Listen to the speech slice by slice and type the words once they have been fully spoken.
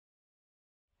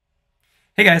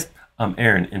Hey guys, I'm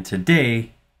Aaron, and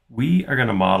today we are going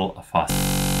to model a faucet.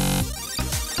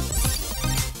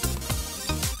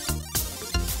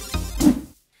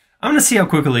 I'm going to see how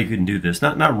quickly we can do this.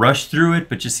 Not rush through it,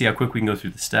 but just see how quick we can go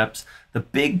through the steps. The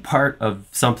big part of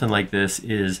something like this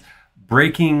is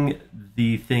breaking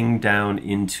the thing down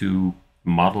into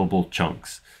modelable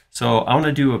chunks. So I want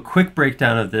to do a quick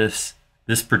breakdown of this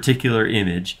particular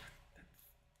image,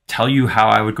 tell you how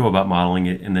I would go about modeling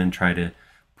it, and then try to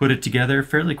put it together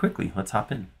fairly quickly. Let's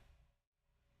hop in.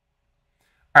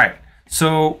 All right,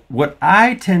 so what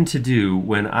I tend to do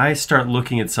when I start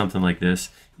looking at something like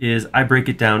this is I break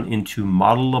it down into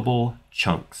modelable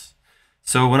chunks.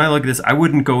 So when I look at this, I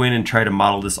wouldn't go in and try to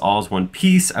model this all as one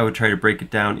piece. I would try to break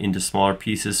it down into smaller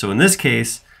pieces. So in this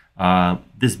case,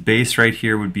 this base right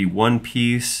here would be one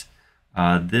piece.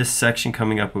 This section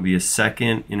coming up would be a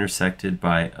second, intersected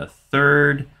by a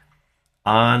third.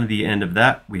 On the end of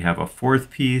that, we have a fourth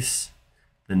piece.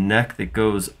 The neck that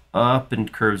goes up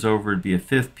and curves over would be a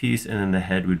fifth piece, and then the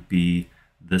head would be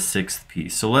the sixth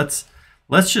piece. So let's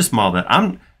just model that.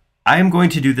 I am going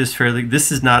to do this fairly.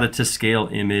 This is not a to scale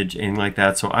image, anything like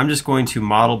that. So I'm just going to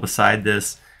model beside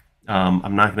this.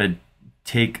 I'm not going to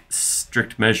take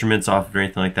strict measurements off of or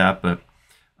anything like that, but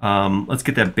let's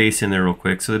get that base in there real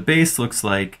quick. So the base looks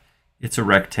like it's a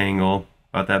rectangle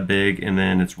about that big, and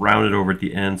then it's rounded over at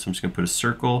the end. So I'm just going to put a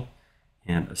circle,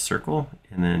 and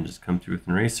then just come through with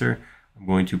an eraser. I'm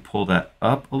going to pull that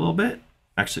up a little bit.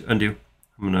 Actually, undo.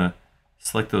 I'm going to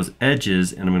select those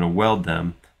edges, and I'm going to weld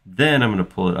them. Then I'm going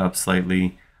to pull it up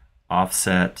slightly,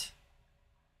 offset,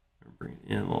 bring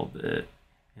it in a little bit,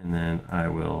 and then I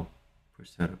will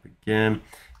push that up again.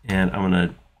 And I'm going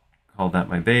to call that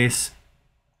my base.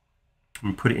 I'm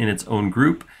going to put it in its own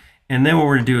group. And then what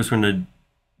we're going to do is we're going to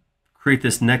create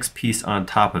this next piece on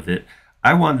top of it.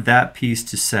 I want that piece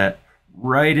to set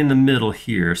right in the middle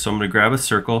here. So I'm going to grab a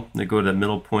circle and go to that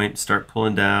middle point, start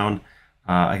pulling down.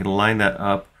 I can line that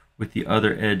up with the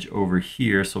other edge over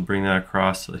here. So bring that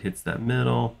across so it hits that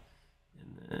middle.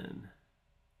 And then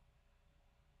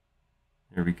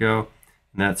there we go.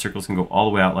 And that circle's going to go all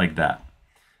the way out like that.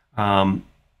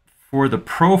 For the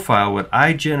profile, what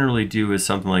I generally do is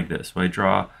something like this. So I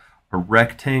draw a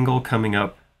rectangle coming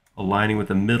up, aligning with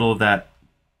the middle of that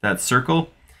circle,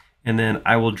 and then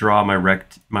I will draw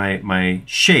my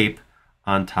shape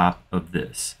on top of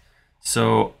this.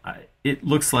 So it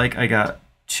looks like I got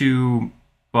two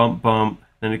bump,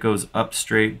 then it goes up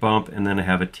straight, bump, and then I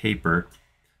have a taper.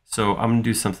 So I'm going to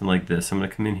do something like this. I'm going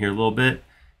to come in here a little bit,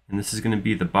 and this is going to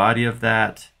be the body of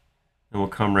that. Then we'll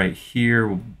come right here,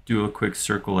 we'll do a quick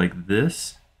circle like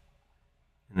this,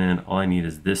 and then all I need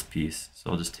is this piece.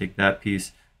 So I'll just take that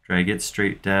piece, drag it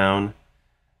straight down,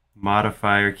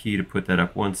 modifier key to put that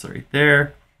up once right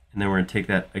there, and then we're going to take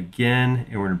that again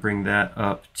and we're going to bring that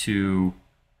up to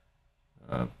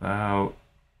about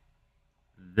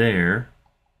there,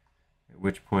 at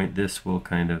which point this will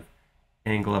kind of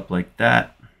angle up like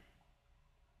that, which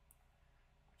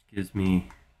gives me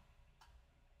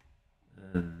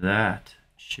that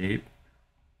shape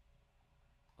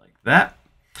like that.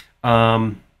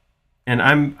 And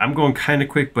I'm going kind of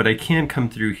quick, but I can come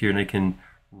through here and I can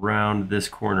round this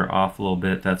corner off a little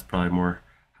bit. That's probably more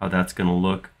how that's going to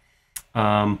look.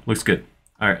 Looks good.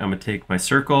 All right, I'm going to take my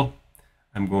circle.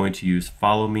 I'm going to use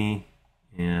follow me,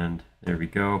 and there we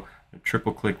go. I'm going to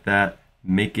triple click that,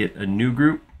 make it a new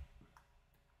group.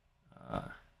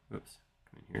 Oops,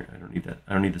 come in here. I don't need that.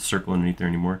 I don't need the circle underneath there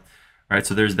anymore. All right,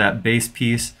 so there's that base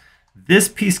piece. This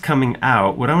piece coming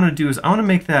out, what I want to do is I want to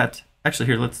make that, actually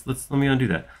here, let me undo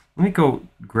that. Let me go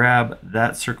grab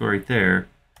that circle right there,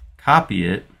 copy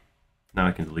it. Now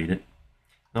I can delete it.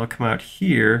 Now I'll come out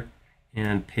here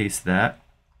and paste that.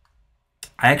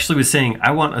 I actually was saying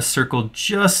I want a circle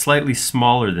just slightly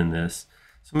smaller than this.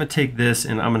 So I'm going to take this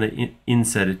and I'm going to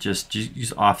inset it, just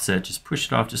use offset, just push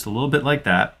it off just a little bit like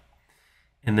that.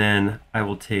 And then I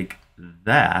will take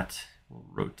that, we'll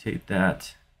rotate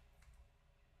that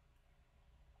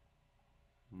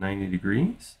 90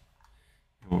 degrees.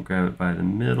 And we'll grab it by the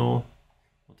middle.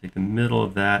 We'll take the middle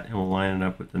of that and we'll line it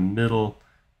up with the middle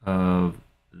of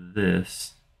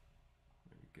this.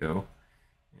 There we go.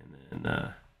 And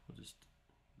then we'll just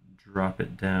drop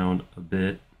it down a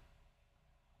bit.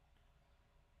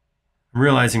 I'm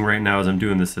realizing right now as I'm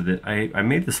doing this that I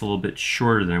made this a little bit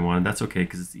shorter than I wanted. That's okay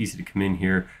because it's easy to come in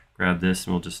here, grab this,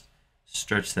 and we'll just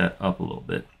stretch that up a little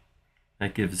bit.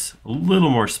 That gives a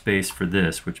little more space for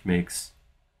this, which makes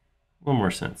a little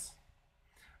more sense.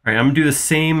 All right, I'm going to do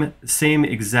the same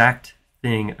exact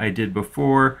thing I did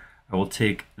before. I will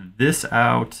take this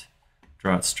out,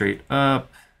 draw it straight up.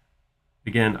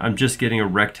 Again, I'm just getting a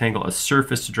rectangle, a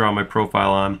surface to draw my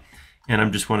profile on. and I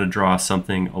just want to draw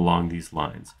something along these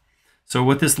lines. So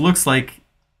what this looks like,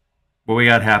 what we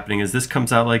got happening is this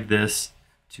comes out like this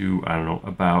to, I don't know,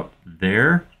 about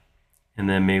there, and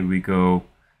then maybe we go,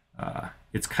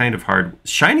 it's kind of hard.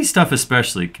 Shiny stuff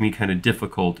especially can be kind of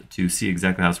difficult to see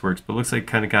exactly how this works, but it looks like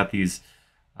kind of got these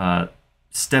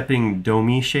stepping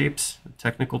domey shapes, a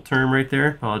technical term right there.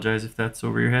 Apologize if that's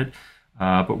over your head.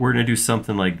 But we're going to do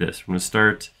something like this. We're going to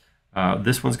start,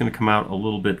 this one's going to come out a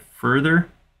little bit further.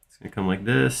 It's going to come like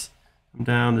this, come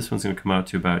down. This one's going to come out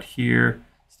to about here,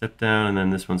 step down, and then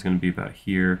this one's going to be about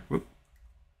here. Whoop,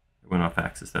 it went off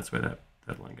axis. That's why that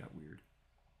line got weird.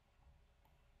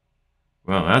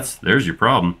 Well, there's your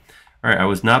problem. All right, I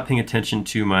was not paying attention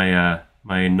to my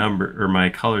my number or my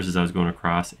colors as I was going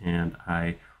across, and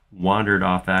I wandered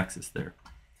off axis there.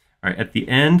 All right, at the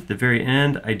end, the very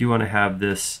end, I do want to have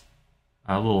this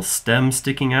little stem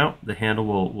sticking out. The handle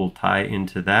will tie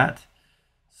into that.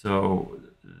 So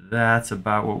that's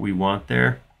about what we want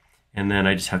there. And then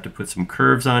I just have to put some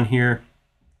curves on here.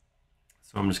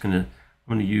 So I'm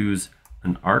gonna use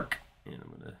an arc, and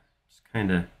I'm gonna just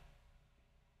kind of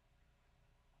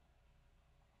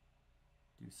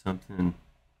do something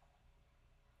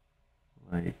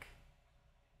like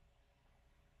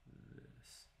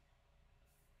this.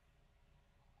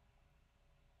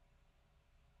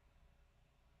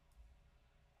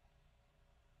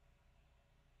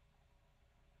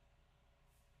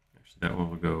 Actually, that one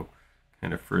will go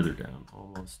kind of further down,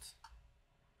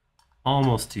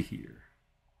 almost to here.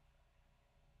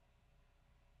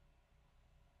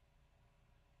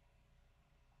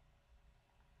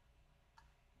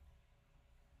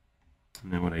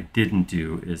 And then what I didn't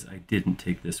do is I didn't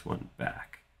take this one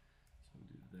back. So I'll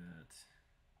do that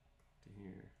to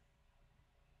here.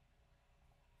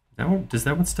 That one, does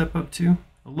that one step up too?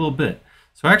 A little bit.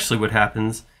 So actually what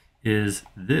happens is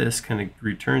this kind of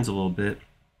returns a little bit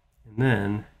and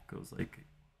then goes like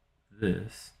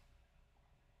this.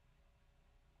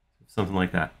 Something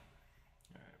like that.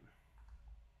 All right.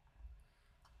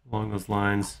 Along those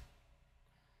lines.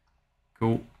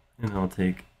 Cool. And I'll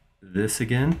take this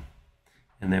again.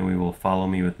 And then we will follow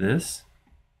me with this.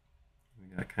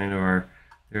 We got kind of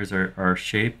there's our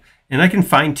shape. And I can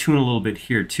fine tune a little bit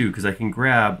here too, because I can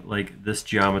grab like this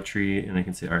geometry and I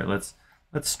can say, all right, let's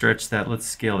stretch that, let's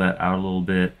scale that out a little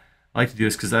bit. I like to do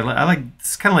this because I like,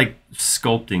 it's kind of like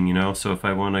sculpting, you know? So if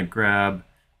I want to grab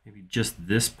maybe just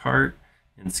this part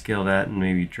and scale that and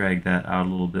maybe drag that out a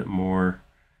little bit more,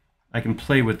 I can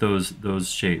play with those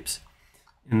shapes.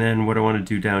 And then what I want to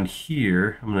do down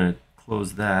here, I'm going to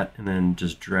close that and then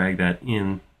just drag that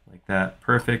in like that.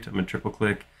 Perfect. I'm going to triple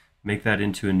click, make that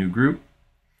into a new group.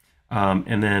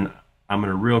 And then I'm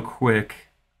going to real quick,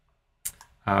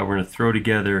 we're going to throw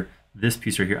together this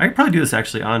piece right here. I could probably do this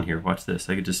actually on here. Watch this.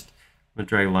 I'm going to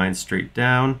drag a line straight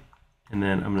down and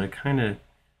then I'm going to kind of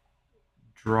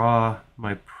draw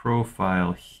my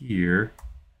profile here.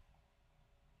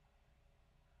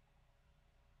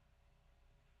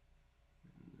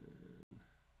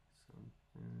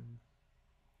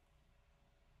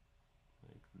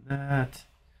 That,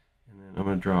 and then I'm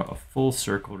going to draw a full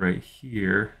circle right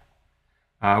here.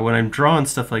 When I'm drawing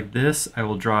stuff like this, I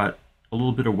will draw it a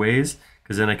little bit of ways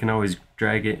because then I can always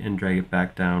drag it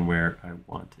back down where I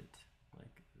want it,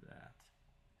 like that.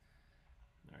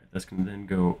 All right, that's going to then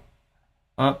go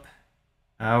up,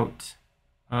 out,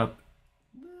 up,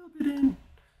 a little bit in,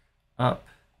 up,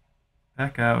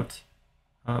 back out,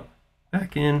 up,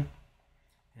 back in,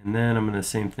 and then I'm going to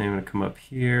same thing. I'm going to come up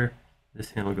here.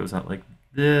 This handle goes out like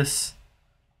this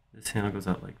handle goes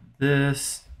out like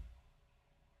this,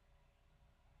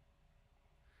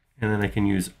 and then I can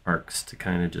use arcs to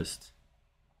kind of just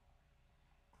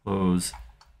close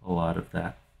a lot of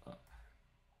that up.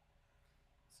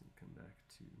 So come back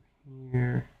to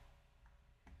here,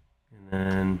 and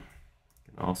then I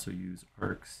can also use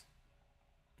arcs,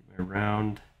 get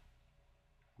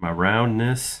my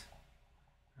roundness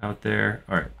out there.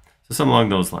 All right, so something along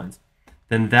those lines.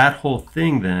 Then that whole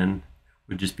thing then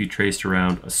would just be traced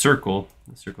around a circle.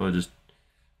 The circle I just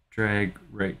drag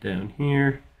right down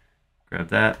here, grab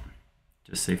that,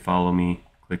 just say follow me,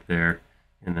 click there,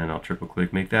 and then I'll triple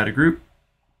click, make that a group.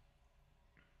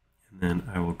 And then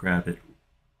I will grab it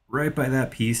right by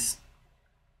that piece.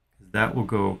 That will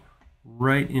go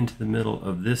right into the middle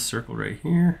of this circle right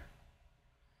here.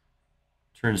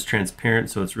 Turns transparent,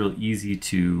 so it's real easy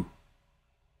to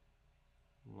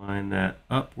line that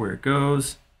up where it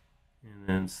goes and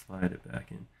then slide it back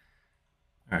in.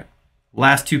 All right,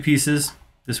 last two pieces.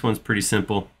 This one's pretty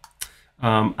simple.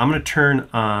 I'm going to turn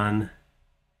on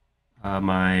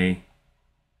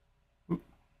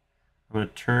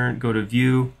go to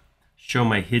View, show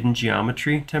my hidden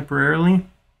geometry temporarily.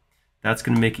 That's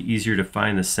going to make it easier to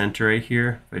find the center right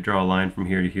here. If I draw a line from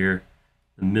here to here,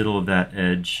 the middle of that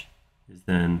edge is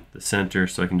then the center.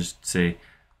 So I can just say,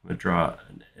 I'm going to draw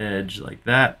an edge like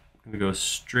that. I'm going to go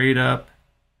straight up,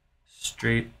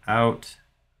 straight out,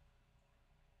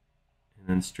 and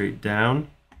then straight down.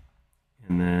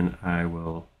 And then I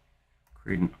will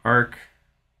create an arc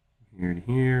here to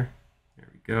here. There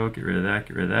we go. Get rid of that,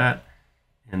 get rid of that.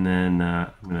 And then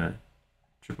I'm going to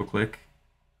triple click.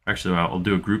 Actually, I'll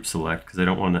do a group select because I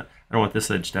don't want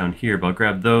this edge down here, but I'll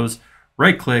grab those,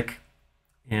 right click,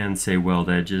 and say weld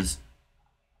edges.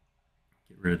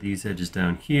 Get rid of these edges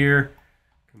down here.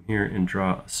 Come here and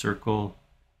draw a circle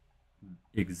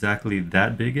exactly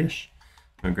that big-ish.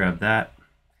 I'm going to grab that.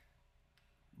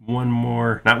 One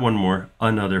more, not one more,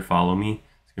 another follow me.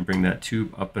 It's going to bring that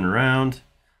tube up and around.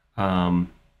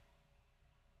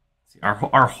 See,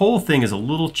 our whole thing is a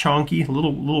little chonky, a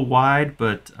little wide,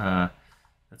 but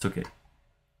that's okay.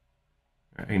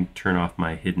 I can turn off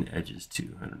my hidden edges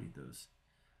too. I don't need those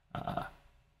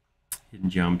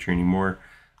hidden geometry anymore.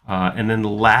 And then the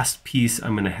last piece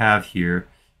I'm going to have here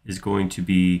is going to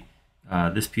be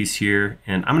this piece here.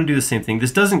 And I'm going to do the same thing.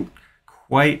 This doesn't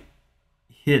quite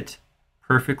hit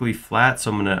perfectly flat, so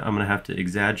I'm gonna have to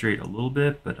exaggerate a little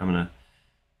bit, but I'm gonna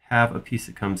have a piece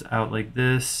that comes out like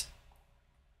this.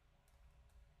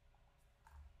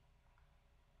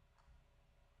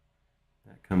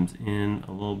 That comes in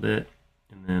a little bit,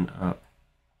 and then up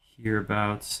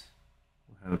hereabouts,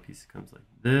 we'll have a piece that comes like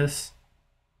this,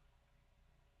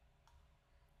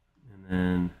 and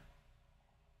then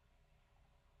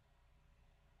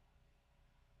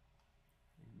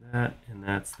that, and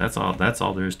that's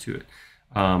all there is to it.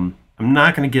 I'm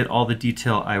not going to get all the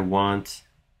detail I want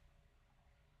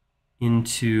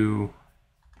into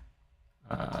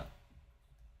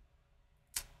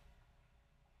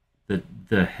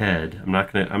the head. I'm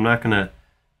not gonna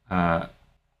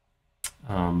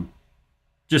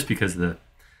just because of the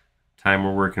time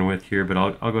we're working with here, but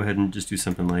I'll go ahead and just do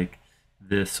something like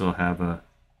this. So I'll have a,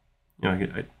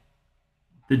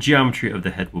 the geometry of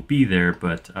the head will be there,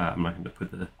 but I'm not going to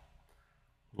put the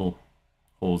little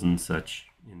holes and such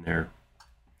in there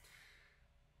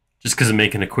just because I'm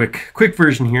making a quick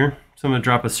version here. So I'm going to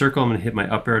drop a circle. I'm going to hit my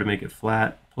up arrow to make it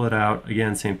flat, pull it out.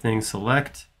 Again, same thing,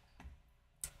 select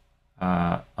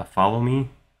a follow me,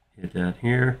 hit that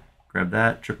here, grab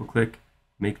that, triple click,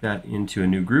 make that into a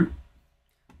new group,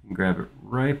 and grab it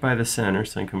right by the center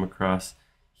so I can come across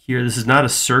here. This is not a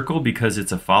circle because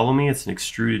it's a follow me, it's an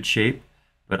extruded shape,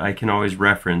 but I can always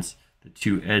reference the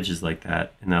two edges like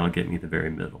that, and that'll get me the very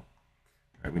middle.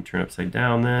 All right, we turn upside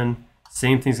down then.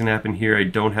 Same thing's gonna happen here. I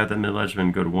don't have that middle edge. I'm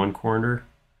gonna go to one corner,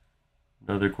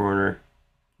 another corner,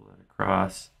 pull that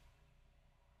across,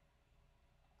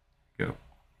 go,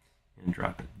 and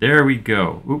drop it. There we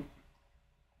go. Oop.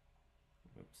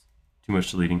 Oops, too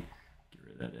much deleting. Get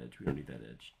rid of that edge. We don't need that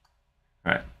edge.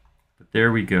 All right, but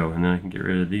there we go. And then I can get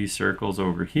rid of these circles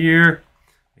over here.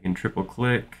 I can triple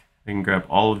click. I can grab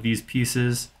all of these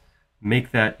pieces,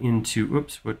 make that into,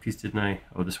 oops, what piece didn't I?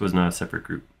 Oh, this was not a separate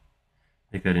group.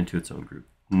 Make that into its own group.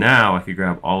 Now I could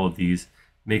grab all of these,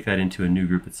 make that into a new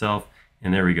group itself,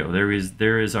 and there we go. There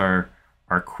is our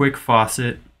quick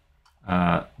faucet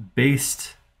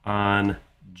based on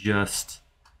just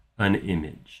an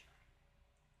image.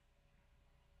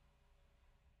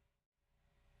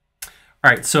 All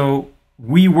right, so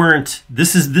we weren't,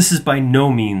 this is by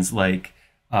no means like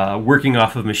working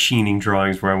off of machining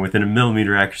drawings where I'm within a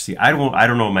millimeter accuracy. I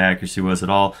don't know what my accuracy was at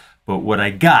all, but what I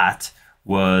got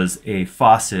was a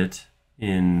faucet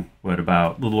in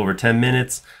about a little over 10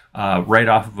 minutes, right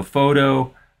off of a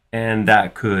photo, and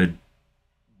that could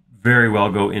very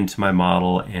well go into my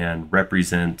model and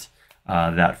represent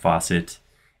that faucet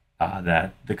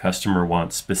that the customer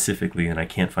wants specifically, and I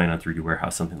can't find on 3D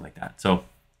Warehouse something like that. So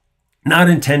not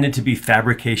intended to be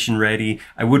fabrication ready.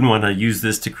 I wouldn't want to use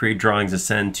this to create drawings to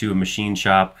send to a machine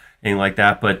shop, anything like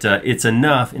that, but it's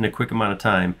enough in a quick amount of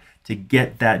time to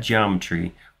get that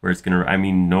geometry where it's gonna, I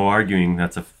mean, no arguing,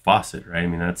 that's a faucet, right? I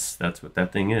mean, that's what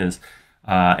that thing is.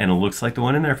 And it looks like the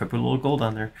one in there if I put a little gold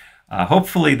on there.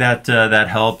 Hopefully that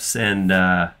helps, and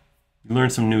you learn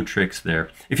some new tricks there.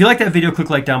 If you like that video, click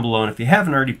like down below, and if you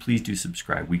haven't already, please do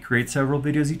subscribe. We create several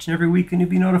videos each and every week, and you'll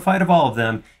be notified of all of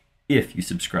them if you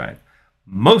subscribe.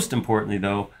 Most importantly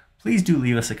though, please do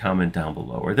leave us a comment down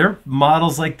below. Are there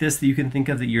models like this that you can think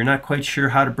of that you're not quite sure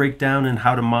how to break down and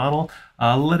how to model?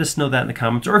 Let us know that in the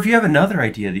comments. Or if you have another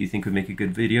idea that you think would make a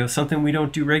good video, something we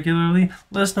don't do regularly,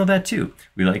 let us know that too.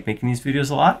 We like making these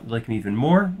videos a lot. We like them even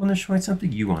more when they're showing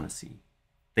something you want to see.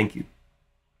 Thank you.